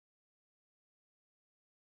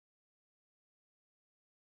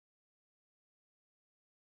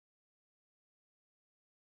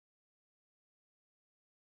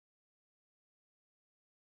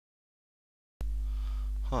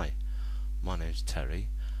Hi, my name's Terry,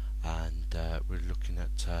 and we're looking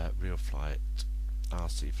at Real Flight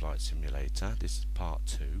RC Flight Simulator. This is part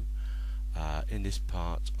 2. In this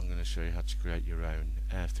part I'm going to show you how to create your own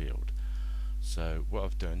airfield. So what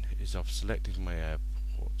I've done is I've selected my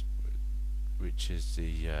airport, which is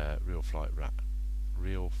the Real Flight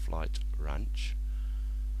Ranch.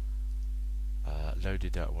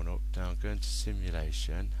 Loaded that one up. Now go into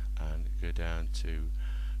simulation and go down to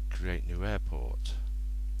create new airport.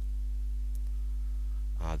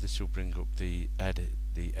 This will bring up the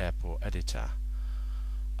airport editor,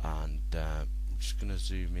 and I'm just going to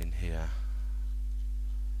zoom in here.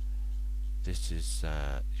 This is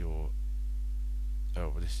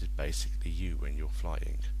this is basically you when you're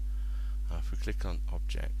flying. If we click on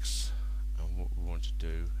objects, and what we want to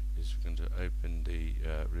do is we're going to open the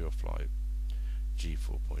Real Flight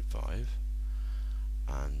G4.5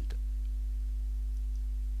 and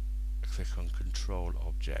click on control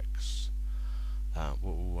objects.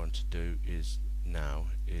 What we want to do is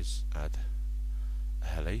add a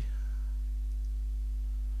heli.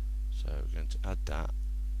 So we're going to add that.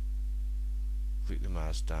 Click the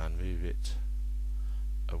mouse down, move it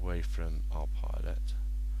away from our pilot,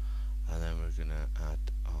 and then we're going to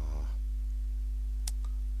add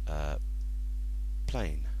our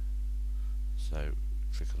plane. So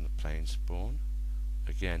click on the plane spawn.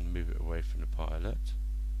 Again, move it away from the pilot.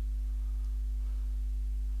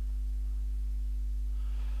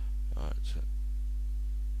 Right, so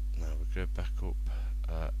now we go back up.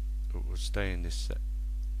 We'll stay in this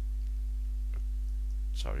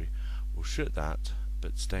we'll shut that,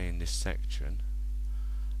 but stay in this section.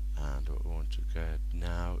 And what we want to go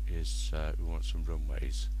now is we want some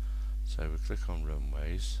runways. So we click on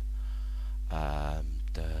runways, and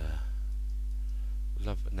we'll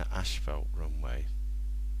have an asphalt runway.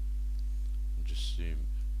 We'll just zoom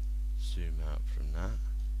out from that.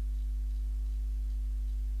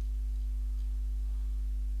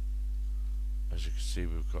 As you can see,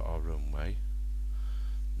 we've got our runway.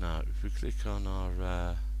 Now if we click on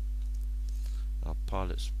our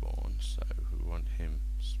pilot spawn, so we want him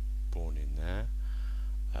spawning there.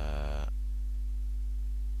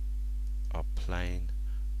 Our plane,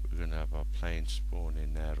 we're going to have our plane spawn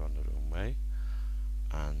in there on the runway,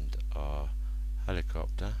 and our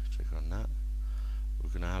helicopter, click on that, we're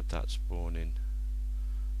going to have that spawning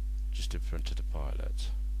just in front of the pilot.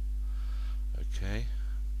 Okay.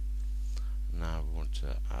 Now we want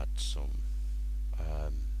to add some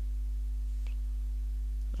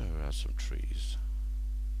trees.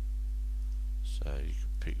 So you can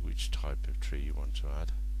pick which type of tree you want to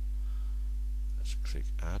add. Let's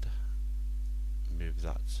click add. Move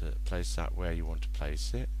that to place that where you want to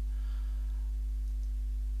place it.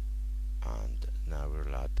 And now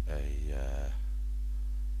we'll add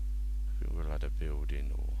a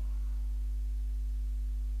building, or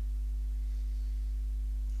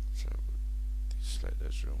so. Select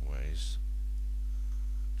those runways.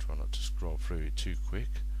 Try not to scroll through it too quick.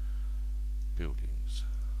 Buildings.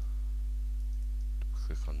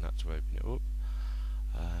 Click on that to open it up,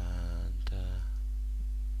 and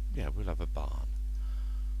yeah, we'll have a barn.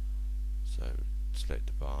 So select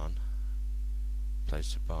the barn.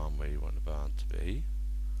 Place the barn where you want the barn to be,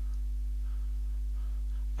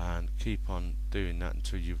 and keep on doing that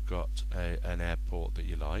until you've got an airport that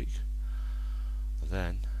you like.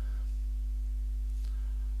 Then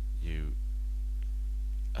you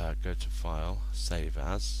go to File, Save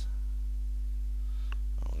As.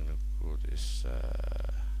 I'm going to call this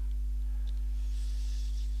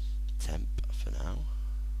Temp for now.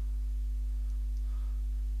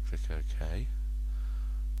 Click OK.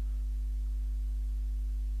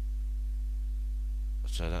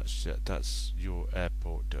 So that's your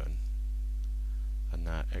airport done. And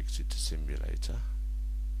now exit to simulator,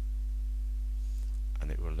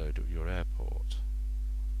 and it will load up your airport.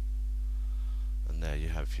 And there you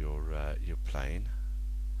have your plane.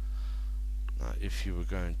 Now if you were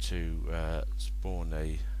going to spawn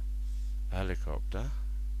a helicopter,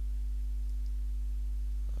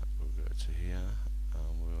 we'll go to here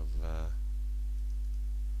and we'll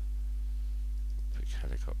pick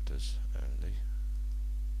helicopters only.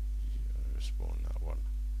 We'll spawn that one,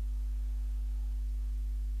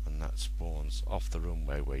 and that spawns off the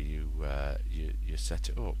runway where you set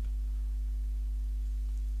it up.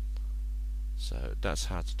 So that's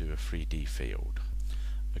how to do a 3D field.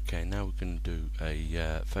 Okay, now we're going to do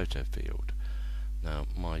a photo field. Now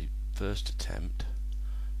my first attempt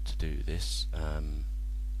to do this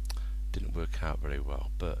didn't work out very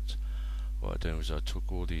well, but what I did was I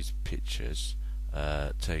took all these pictures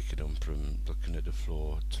taking them from looking at the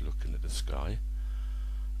floor to looking at the sky,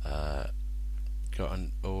 got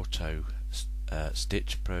an auto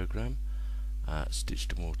stitch program,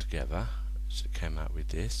 stitched them all together, so it came out with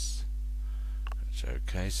this. So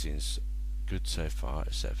okay, seems good so far,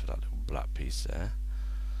 except for that little black piece there.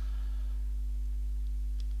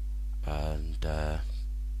 And then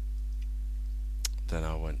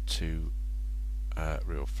I went to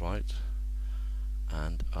Real Flight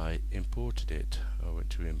and I imported it. I went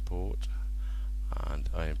to import and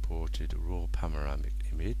I imported a raw panoramic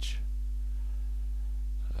image,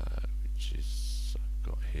 which is I've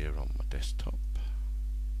got here on my desktop,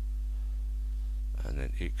 and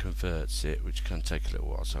then it converts it, which can take a little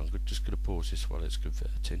while, so I'm just going to pause this while it's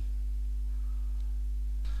converting.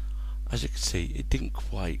 As you can see, it didn't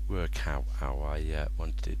quite work out how I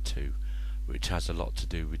wanted it to, which has a lot to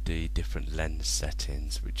do with the different lens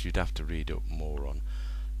settings, which you'd have to read up more on,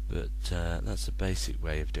 but that's a basic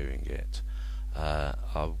way of doing it.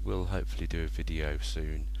 I will hopefully do a video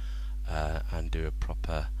soon and do a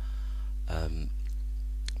proper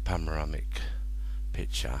panoramic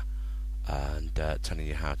picture and telling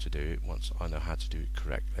you how to do it once I know how to do it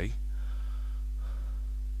correctly.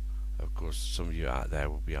 Of course, some of you out there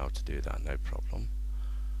will be able to do that, no problem.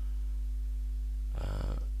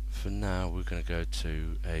 For now, we're going to go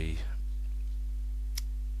to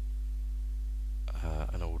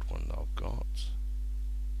an old one that I've got.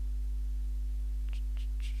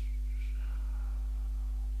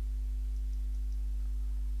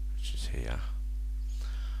 Which is here.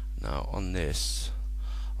 Now on this,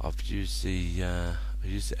 I've used the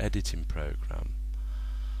editing program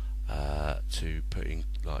to put in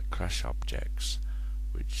like crash objects,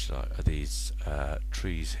 which are these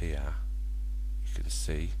trees here. You can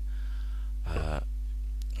see. I'll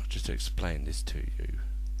just explain this to you.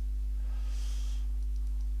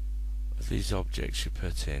 These objects you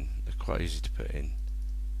put in, they're quite easy to put in.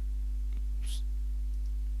 Oops.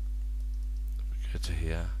 We go to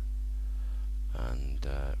here and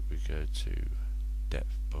we go to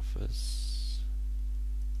depth buffers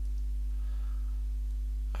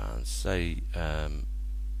and say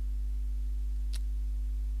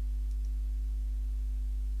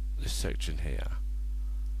this section here,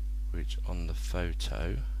 which on the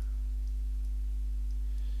photo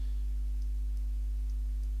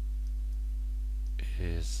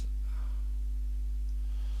is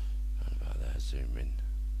around about there, zoom in,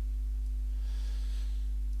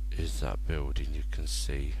 is that building you can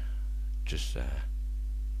see just there.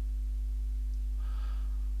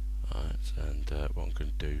 Alright, and what I'm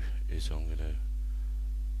going to do is I'm going to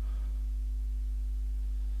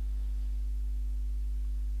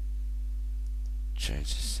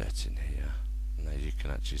change the setting here. Now you can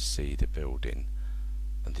actually see the building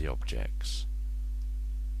and the objects.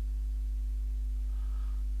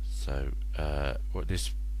 So what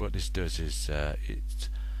this does is it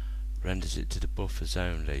renders it to the buffers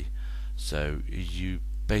only, so you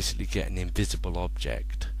basically get an invisible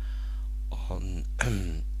object on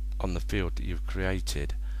on the field that you've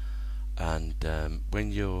created, and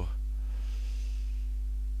when you're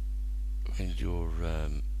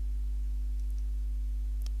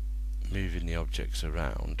moving the objects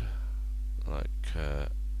around, like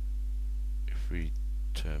if we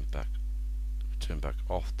turn back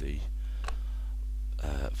off the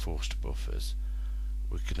forced buffers,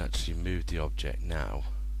 we can actually move the object now,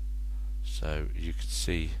 so you can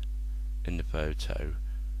see in the photo,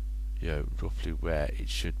 you know, roughly where it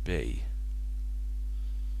should be,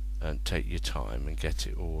 and take your time and get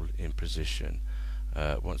it all in position.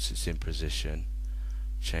 Once it's in position,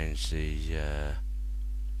 change the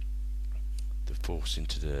force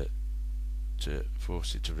into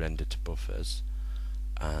force it to render to buffers,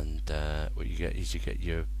 and what you get is you get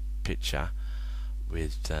your picture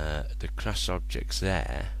with the crash objects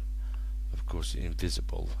there, of course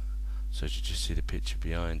invisible, so you just see the picture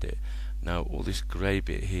behind it. Now all this grey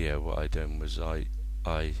bit here, what I done was I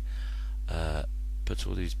put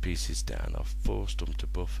all these pieces down, I've forced them to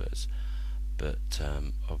buffers, but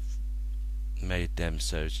I've made them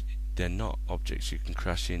so they're not objects you can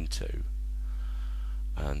crash into.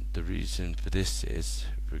 And the reason for this is,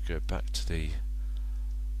 if we go back to the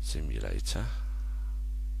simulator,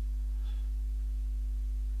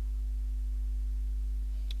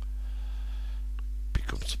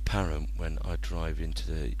 becomes apparent when I drive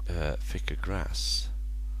into the thicker grass.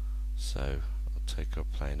 So I'll take our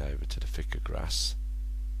plane over to the thicker grass,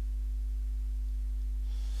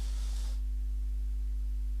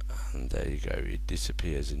 and there you go, it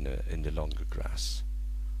disappears in the longer grass.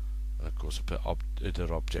 And of course I put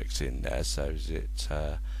other objects in there, so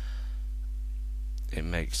it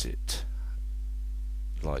makes it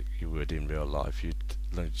like you would in real life.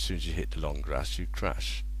 As soon as you hit the long grass, you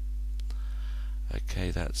crash.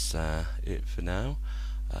 Okay, that's it for now,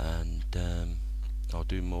 and I'll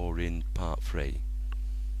do more in part 3.